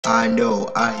I know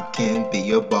I can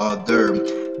be a bother.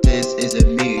 This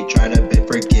isn't me trying to beg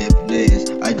forgiveness.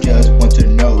 I just want to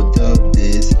know the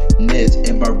business.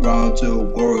 Am I wrong to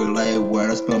worry like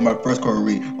when I spill my first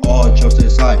curry? All jokes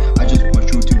aside, I just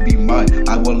want you to be mine.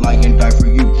 I will lie and die for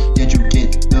you. Did you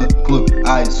get the clue?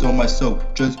 I sold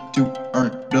myself just to earn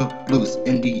the blues.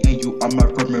 In the end, you are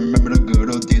my friend. Remember the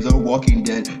good old days of Walking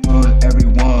Dead.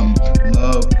 Everyone,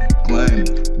 love, glam.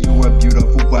 You are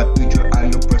beautiful, my future. I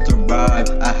am first to arrive.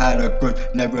 I had a crush,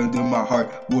 never knew my heart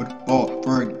would fall.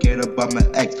 Forget about my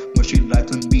ex when she lied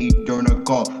to me during a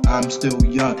call. I'm still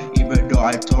young, even though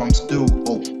I told I'm still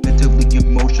old. Mentally,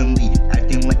 emotionally,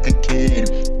 acting like a kid.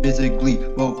 Physically,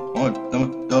 both on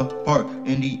the part.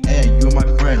 In the end, you're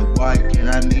my friend. Why can't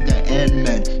I make that end,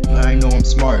 man? I know I'm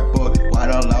smart, but why'd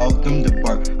allow them to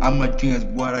bark? I'm a genius,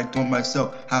 what I told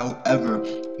myself. However,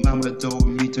 mama told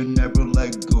me to never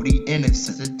let go the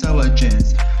innocence,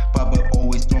 intelligence. Papa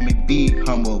always told me be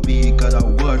humble because I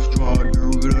was strong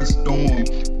through the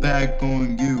storm. Back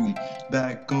on you,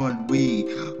 back on we.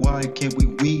 Why can't we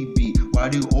be? Why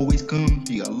do you always come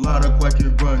to? A lot of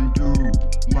questions run through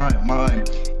my mind.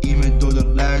 Even though the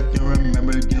last thing I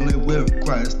remember dealing with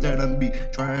crime. Instead of me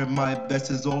trying my best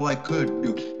is all I could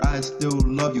do. I still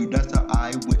love you, that's the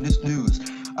eyewitness news.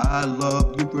 I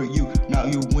love you for you. Now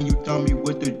you when you tell me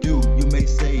what to do, you may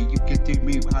say you can teach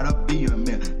me how to be a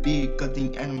man. Because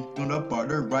the end I'm gonna bar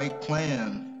the right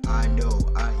plan. I know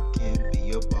I can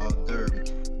be a bother.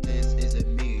 This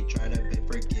isn't me trying to beg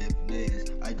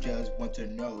forgiveness. I just want to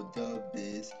know the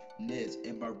business.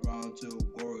 Am I wrong to